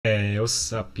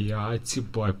what's up, y'all? It's your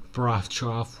boy Prof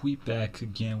Choff. We back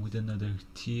again with another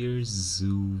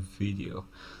TierZoo video.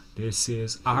 This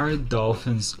is our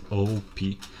Dolphins OP.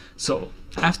 So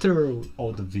after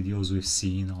all the videos we've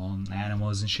seen on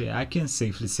animals and shit, I can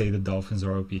safely say the Dolphins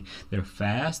are OP. They're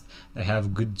fast, they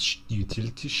have good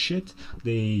utility shit,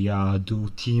 they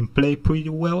do team play pretty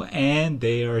well, and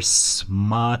they are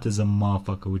smart as a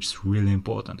motherfucker, which is really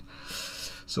important.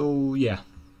 So yeah,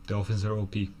 Dolphins are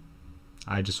OP.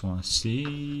 I just want to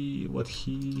see what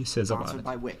he says about it. Sponsored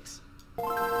by Wix.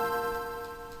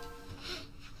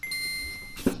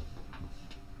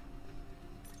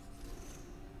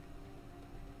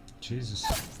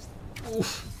 Jesus.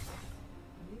 Oof.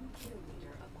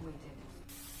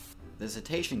 The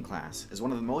Cetacean class is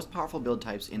one of the most powerful build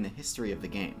types in the history of the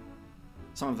game.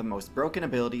 Some of the most broken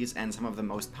abilities and some of the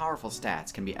most powerful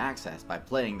stats can be accessed by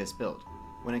playing this build.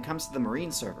 When it comes to the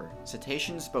Marine server,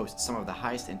 Cetaceans boast some of the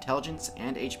highest intelligence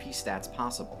and HP stats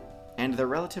possible, and they're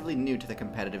relatively new to the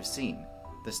competitive scene.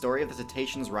 The story of the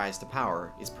Cetaceans' rise to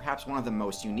power is perhaps one of the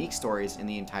most unique stories in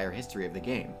the entire history of the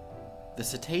game. The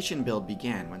Cetacean build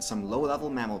began when some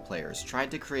low-level mammal players tried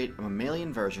to create a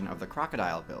mammalian version of the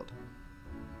crocodile build.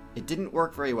 It didn't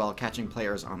work very well catching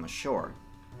players on the shore,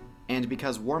 and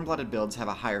because warm-blooded builds have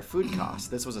a higher food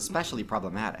cost, this was especially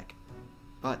problematic.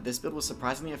 But this build was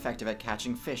surprisingly effective at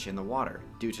catching fish in the water,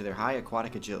 due to their high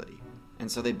aquatic agility.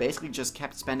 And so they basically just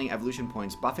kept spending evolution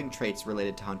points buffing traits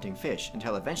related to hunting fish,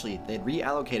 until eventually they'd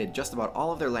reallocated just about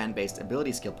all of their land-based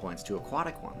ability skill points to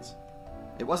aquatic ones.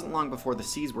 It wasn't long before the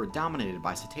seas were dominated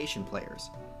by cetacean players,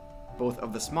 both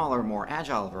of the smaller, more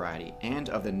agile variety, and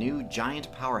of the new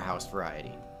giant powerhouse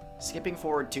variety. Skipping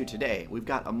forward to today, we've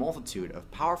got a multitude of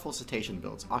powerful cetacean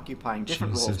builds occupying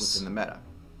different roles within the meta.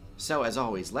 So, as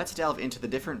always, let's delve into the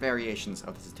different variations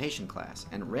of the Cetacean class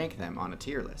and rank them on a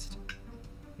tier list.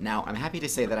 Now, I'm happy to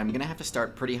say that I'm going to have to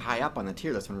start pretty high up on the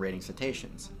tier list when rating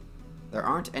Cetaceans. There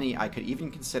aren't any I could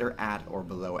even consider at or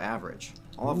below average.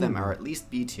 All of them are at least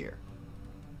B tier.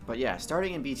 But yeah,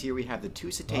 starting in B tier we have the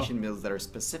two Cetacean builds that are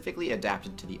specifically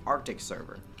adapted to the Arctic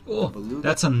server. Oh,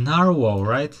 that's a narwhal,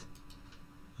 right?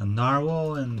 A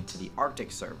narwhal and... the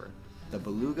Arctic server. The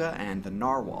Beluga and the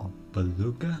Narwhal.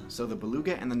 Beluga? So the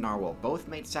Beluga and the Narwhal both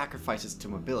made sacrifices to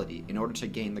mobility in order to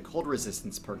gain the cold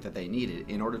resistance perk that they needed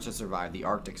in order to survive the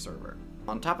Arctic server.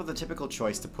 On top of the typical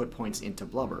choice to put points into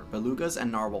blubber, Belugas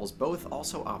and Narwhals both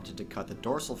also opted to cut the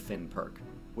dorsal fin perk,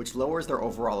 which lowers their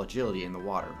overall agility in the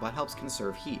water but helps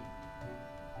conserve heat.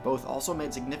 Both also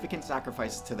made significant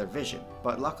sacrifices to their vision,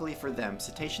 but luckily for them,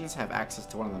 Cetaceans have access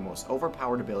to one of the most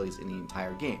overpowered abilities in the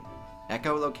entire game,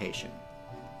 echolocation.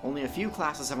 Only a few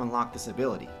classes have unlocked this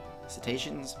ability: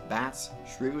 Cetaceans, Bats,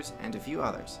 Shrews, and a few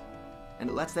others, and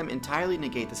it lets them entirely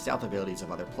negate the stealth abilities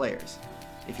of other players.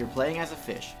 If you're playing as a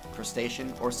fish,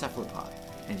 crustacean, or cephalopod,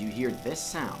 and you hear this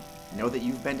sound, know that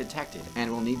you've been detected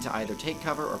and will need to either take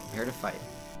cover or prepare to fight.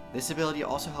 This ability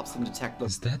also helps them detect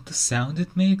Is that the sound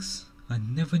it makes? I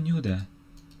never knew that.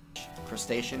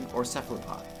 Crustacean, or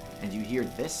cephalopod, and you hear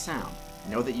this sound,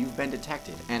 know that you've been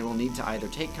detected and will need to either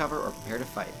take cover or prepare to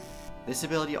fight. This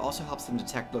ability also helps them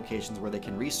detect locations where they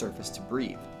can resurface to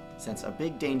breathe, since a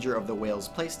big danger of the whale's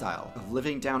playstyle of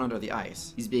living down under the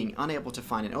ice is being unable to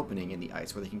find an opening in the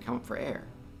ice where they can come up for air.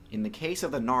 In the case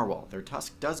of the Narwhal, their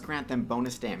tusk does grant them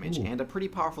bonus damage and a pretty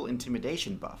powerful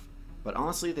intimidation buff, but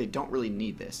honestly they don't really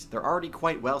need this. They're already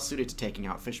quite well suited to taking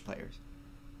out fish players.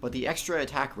 But the extra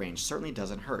attack range certainly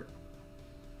doesn't hurt.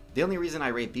 The only reason I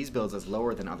rate these builds as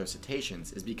lower than other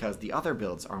Cetaceans is because the other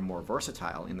builds are more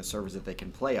versatile in the servers that they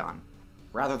can play on,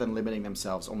 rather than limiting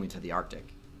themselves only to the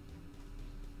Arctic.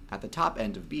 At the top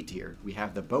end of B tier, we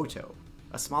have the Boto,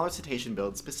 a smaller Cetacean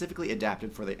build specifically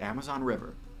adapted for the Amazon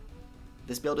River.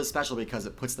 This build is special because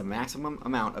it puts the maximum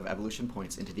amount of evolution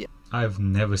points into the I've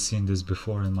never seen this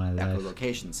before in my life.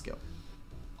 echolocation skill.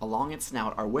 Along its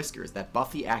snout are whiskers that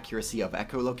buff the accuracy of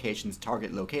echolocation's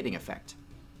target locating effect.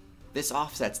 This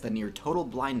offsets the near total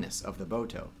blindness of the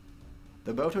Boto.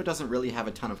 The Boto doesn't really have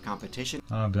a ton of competition.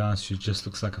 I'll be honest, it just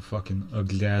looks like a fucking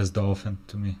ugly ass dolphin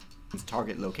to me. Its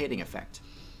target locating effect.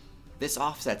 This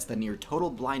offsets the near total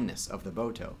blindness of the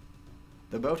Boto.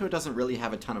 The Boto doesn't really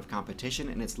have a ton of competition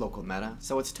in its local meta,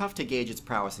 so it's tough to gauge its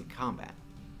prowess in combat.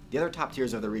 The other top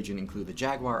tiers of the region include the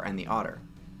Jaguar and the Otter,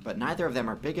 but neither of them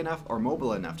are big enough or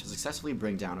mobile enough to successfully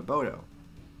bring down a Boto.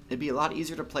 It'd be a lot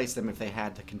easier to place them if they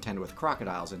had to contend with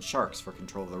crocodiles and sharks for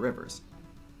control of the rivers.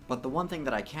 But the one thing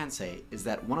that I can say is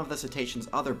that one of the Cetacean's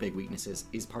other big weaknesses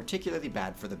is particularly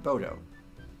bad for the Boto.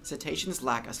 Cetaceans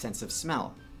lack a sense of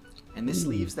smell, and this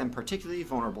leaves them particularly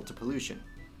vulnerable to pollution.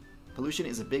 Pollution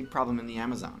is a big problem in the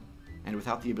Amazon, and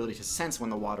without the ability to sense when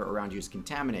the water around you is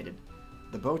contaminated,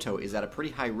 the Boto is at a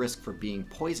pretty high risk for being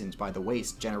poisoned by the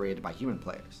waste generated by human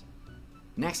players.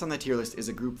 Next on the tier list is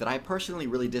a group that I personally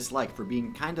really dislike for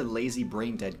being kinda lazy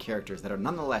brain-dead characters that are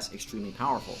nonetheless extremely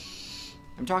powerful.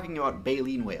 I'm talking about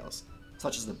baleen whales,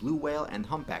 such as the blue whale and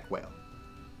humpback whale.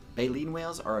 Baleen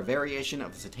whales are a variation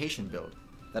of the cetacean build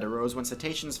that arose when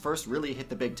cetaceans first really hit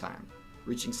the big time,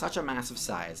 reaching such a massive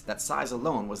size that size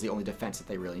alone was the only defense that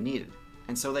they really needed.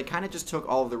 And so they kinda just took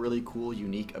all of the really cool,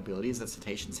 unique abilities that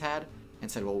cetaceans had and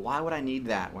said, well, why would I need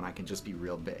that when I can just be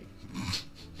real big?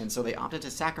 And so they opted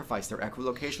to sacrifice their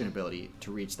echolocation ability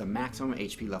to reach the maximum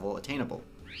HP level attainable.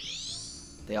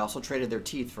 They also traded their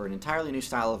teeth for an entirely new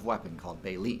style of weapon called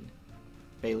baleen.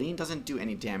 Baleen doesn't do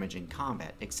any damage in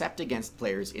combat, except against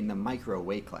players in the micro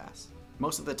weight class.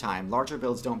 Most of the time, larger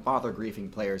builds don't bother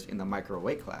griefing players in the micro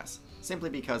weight class, simply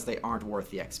because they aren't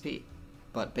worth the XP.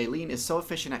 But baleen is so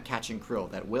efficient at catching krill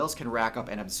that whales can rack up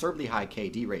an absurdly high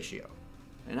KD ratio,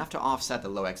 enough to offset the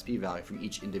low XP value from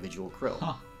each individual krill.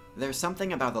 Huh. There's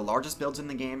something about the largest builds in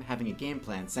the game having a game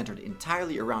plan centered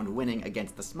entirely around winning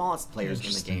against the smallest players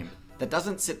in the game that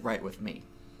doesn't sit right with me.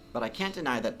 But I can't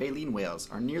deny that baleen whales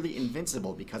are nearly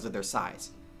invincible because of their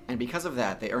size, and because of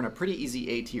that they earn a pretty easy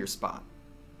A tier spot.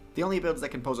 The only builds that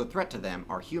can pose a threat to them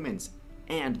are humans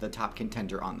and the top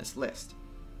contender on this list.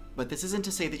 But this isn't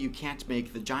to say that you can't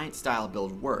make the giant style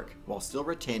build work while still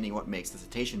retaining what makes the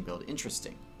cetacean build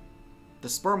interesting. The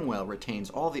sperm whale retains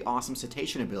all the awesome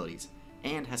cetacean abilities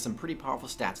and has some pretty powerful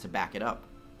stats to back it up.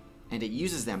 And it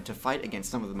uses them to fight against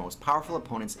some of the most powerful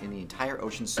opponents in the entire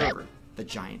ocean server, the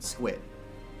giant squid.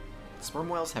 Sperm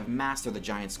whales have mastered the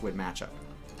giant squid matchup.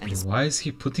 And why is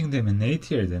he putting them in A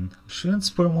tier then? Shouldn't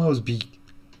sperm whales be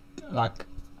like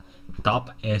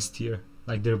top S tier?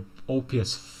 Like they're OP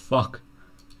as fuck.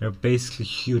 They're basically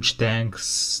huge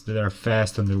tanks that are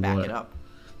fast underwater. Back it up.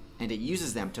 And it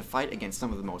uses them to fight against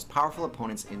some of the most powerful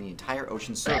opponents in the entire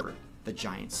ocean server, the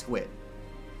giant squid.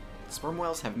 Sperm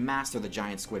whales have mastered the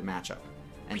giant squid matchup,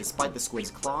 and despite the squid's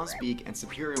claws, beak, and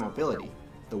superior mobility,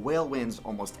 the whale wins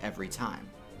almost every time.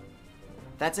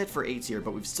 That's it for A tier,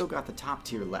 but we've still got the top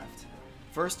tier left.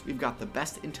 First, we've got the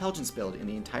best intelligence build in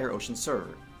the entire ocean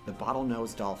server, the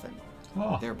bottlenose dolphin.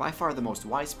 Oh. They're by far the most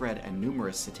widespread and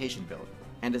numerous cetacean build,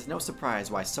 and it's no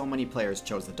surprise why so many players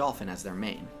chose the dolphin as their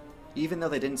main. Even though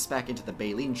they didn't spec into the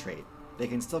baleen trait, they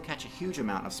can still catch a huge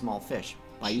amount of small fish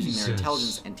by using their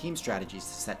intelligence and team strategies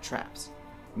to set traps,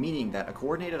 meaning that a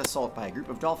coordinated assault by a group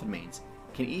of dolphin mains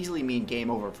can easily mean game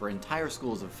over for entire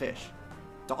schools of fish.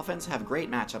 Dolphins have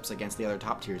great matchups against the other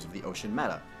top tiers of the ocean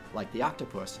meta, like the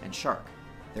octopus and shark.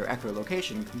 Their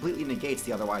echolocation completely negates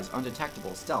the otherwise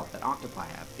undetectable stealth that octopi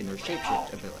have in their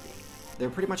shapeshift ability. They're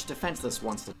pretty much defenseless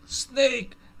once the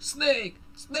Snake! Snake!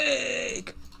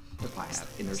 Snake! octopi have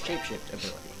in their shapeshift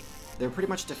ability. They're pretty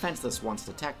much defenseless once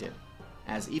detected,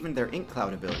 as even their ink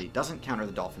cloud ability doesn't counter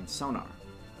the dolphin's sonar.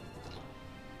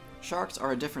 Sharks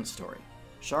are a different story.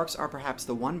 Sharks are perhaps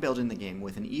the one build in the game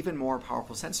with an even more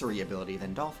powerful sensory ability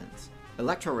than dolphins.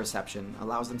 Electroreception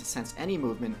allows them to sense any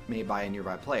movement made by a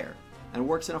nearby player, and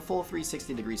works in a full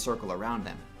 360-degree circle around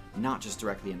them, not just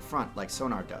directly in front like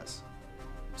sonar does.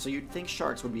 So you'd think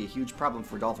sharks would be a huge problem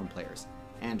for dolphin players,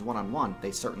 and one-on-one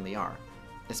they certainly are,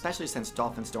 especially since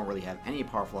dolphins don't really have any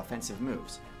powerful offensive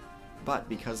moves. But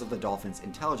because of the dolphin's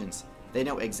intelligence, they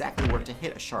know exactly where to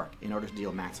hit a shark in order to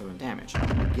deal maximum damage,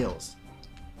 gills.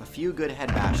 A few good head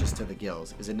bashes to the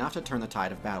gills is enough to turn the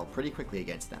tide of battle pretty quickly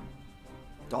against them.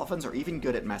 Dolphins are even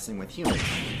good at messing with humans,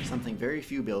 something very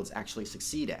few builds actually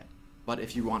succeed at. But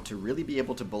if you want to really be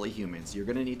able to bully humans, you're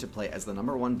going to need to play as the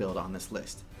 #1 build on this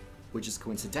list, which is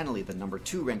coincidentally the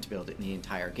 #2 ranked build in the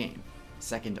entire game,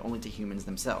 second only to humans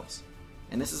themselves.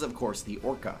 And this is of course the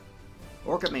Orca.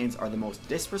 Orca mains are the most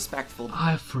disrespectful—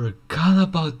 I forgot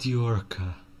about the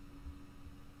Orca.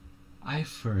 I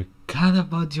forgot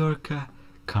about the Orca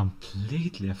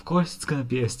completely. Of course it's gonna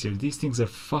be S tier. These things are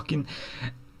fucking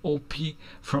OP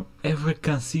from every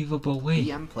conceivable way.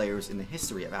 PM players in the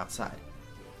history of Outside.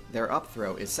 Their up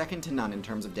throw is second to none in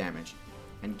terms of damage,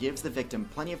 and gives the victim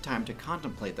plenty of time to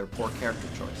contemplate their poor character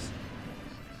choice.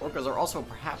 Orcas are also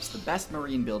perhaps the best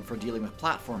marine build for dealing with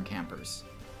platform campers.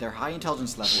 Their high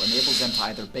intelligence level enables them to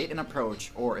either bait an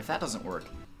approach, or if that doesn't work,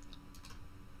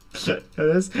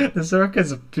 this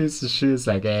Orca's a piece of shit. It's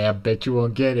like, hey, I bet you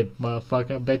won't get it,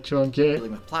 motherfucker. I bet you won't get it.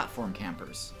 dealing with platform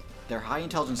campers. Their high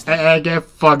intelligence level Hey, get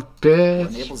fucked, bitch.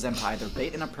 enables them to either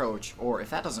bait an approach, or if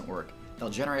that doesn't work, they'll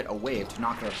generate a wave to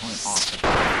knock their opponent off the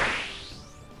platform.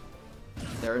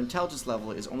 Their intelligence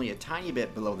level is only a tiny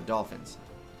bit below the Dolphins,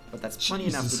 but that's plenty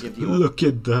enough to give you Look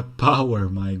at the power,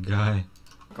 my guy.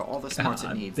 all the smarts it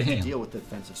God needs damn. to deal with the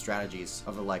defensive strategies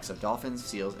of the likes of dolphins,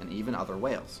 seals, and even other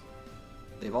whales.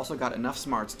 They've also got enough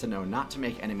smarts to know not to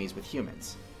make enemies with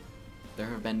humans. There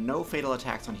have been no fatal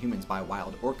attacks on humans by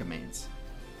wild orca mains.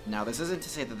 Now, this isn't to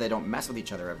say that they don't mess with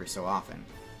each other every so often.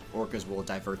 Orcas will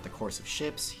divert the course of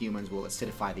ships, humans will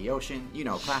acidify the ocean, you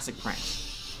know, classic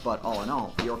pranks. But all in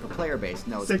all, the orca player base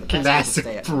knows that the best way to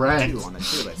stay at number 2 on the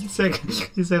tier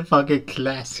list. He said fucking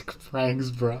classic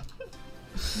pranks, bro.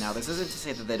 Now, this isn't to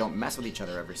say that they don't mess with each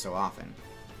other every so often.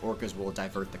 Orcas will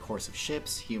divert the course of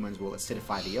ships, humans will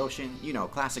acidify the ocean, you know,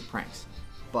 classic pranks.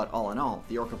 But all in all,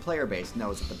 the orca player base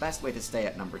knows that the best way to stay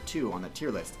at number 2 on the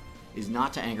tier list is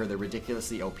not to anger the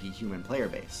ridiculously OP human player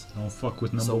base. Don't fuck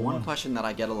with number So 1. one question that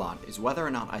I get a lot is whether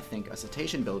or not I think a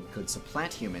cetacean build could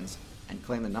supplant humans and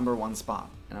claim the number 1 spot,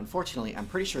 and unfortunately I'm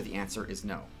pretty sure the answer is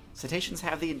no. Cetaceans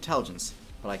have the intelligence,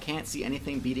 but I can't see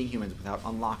anything beating humans without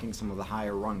unlocking some of the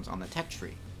higher rungs on the tech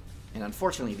tree. And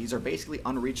unfortunately these are basically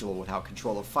unreachable without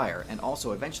control of fire and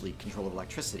also eventually control of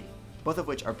electricity, both of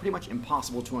which are pretty much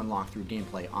impossible to unlock through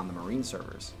gameplay on the marine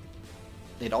servers.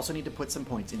 They'd also need to put some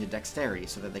points into dexterity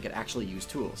so that they could actually use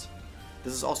tools.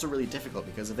 This is also really difficult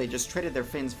because if they just traded their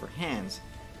fins for hands,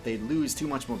 they'd lose too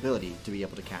much mobility to be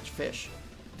able to catch fish.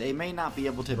 They may not be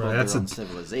able to build their own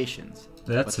civilizations.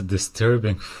 That's a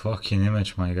disturbing fucking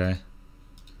image, my guy.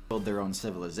 But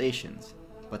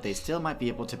they still might be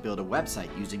able to build a website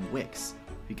using Wix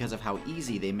because of how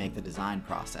easy they make the design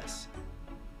process.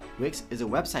 Wix is a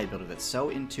website builder that's so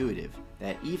intuitive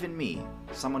that even me,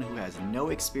 someone who has no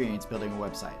experience building a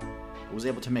website, was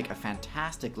able to make a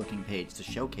fantastic looking page to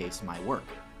showcase my work.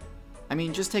 I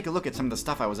mean, just take a look at some of the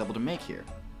stuff I was able to make here.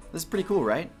 This is pretty cool,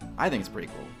 right? I think it's pretty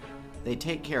cool. They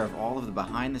take care of all of the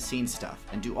behind the scenes stuff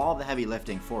and do all the heavy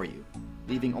lifting for you,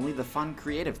 leaving only the fun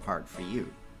creative part for you.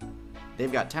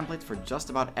 They've got templates for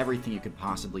just about everything you could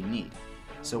possibly need.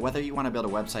 So whether you want to build a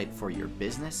website for your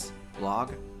business,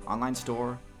 blog, online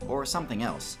store, or something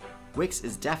else, Wix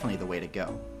is definitely the way to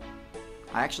go.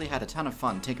 I actually had a ton of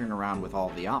fun tinkering around with all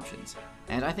of the options,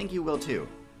 and I think you will too.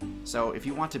 So if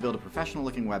you want to build a professional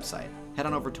looking website, head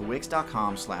on over to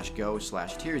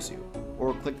wix.com/go/TierZoo,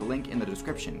 or click the link in the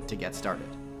description to get started.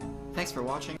 Thanks for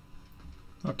watching.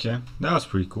 Okay, that was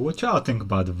pretty cool. What y'all think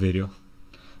about the video?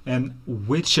 And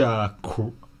which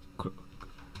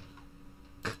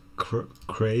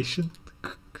creation?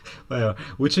 Whatever.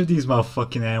 Which of these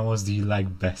motherfucking animals do you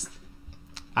like best?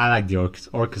 I like the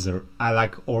orcas. I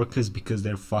like orcas because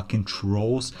they're fucking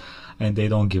trolls and they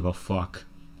don't give a fuck.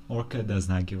 Orca does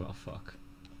not give a fuck.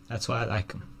 That's why I like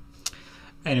them.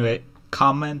 Anyway,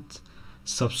 comment,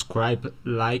 subscribe,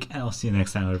 like, and I'll see you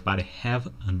next time, everybody.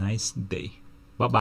 Have a nice day.